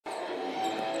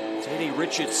Didi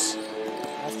Richards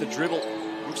off the dribble.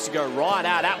 Looks to go right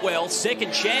out Atwell.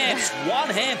 Second chance.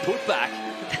 One-hand putback.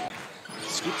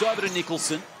 Skipped over to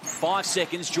Nicholson. 5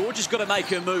 seconds. George has got to make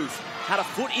her move. Had a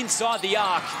foot inside the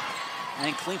arc.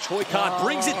 And Clinch Hoycard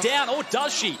brings it down. Or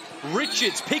does she?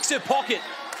 Richards picks her pocket.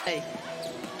 Hey.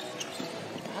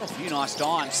 Had a few nice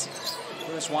dimes.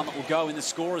 First one that will go in the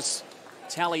scorer's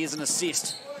tally as an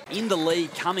assist. In the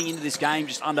league coming into this game,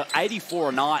 just under 84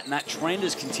 a night, and that trend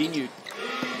has continued.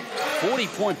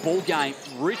 40-point ball game.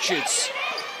 Richards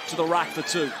to the rack for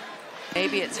 2.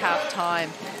 Maybe it's half-time.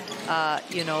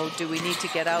 You know, do we need to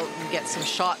get out and get some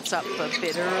shots up a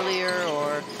bit earlier,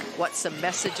 or what's some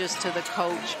messages to the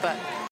coach? But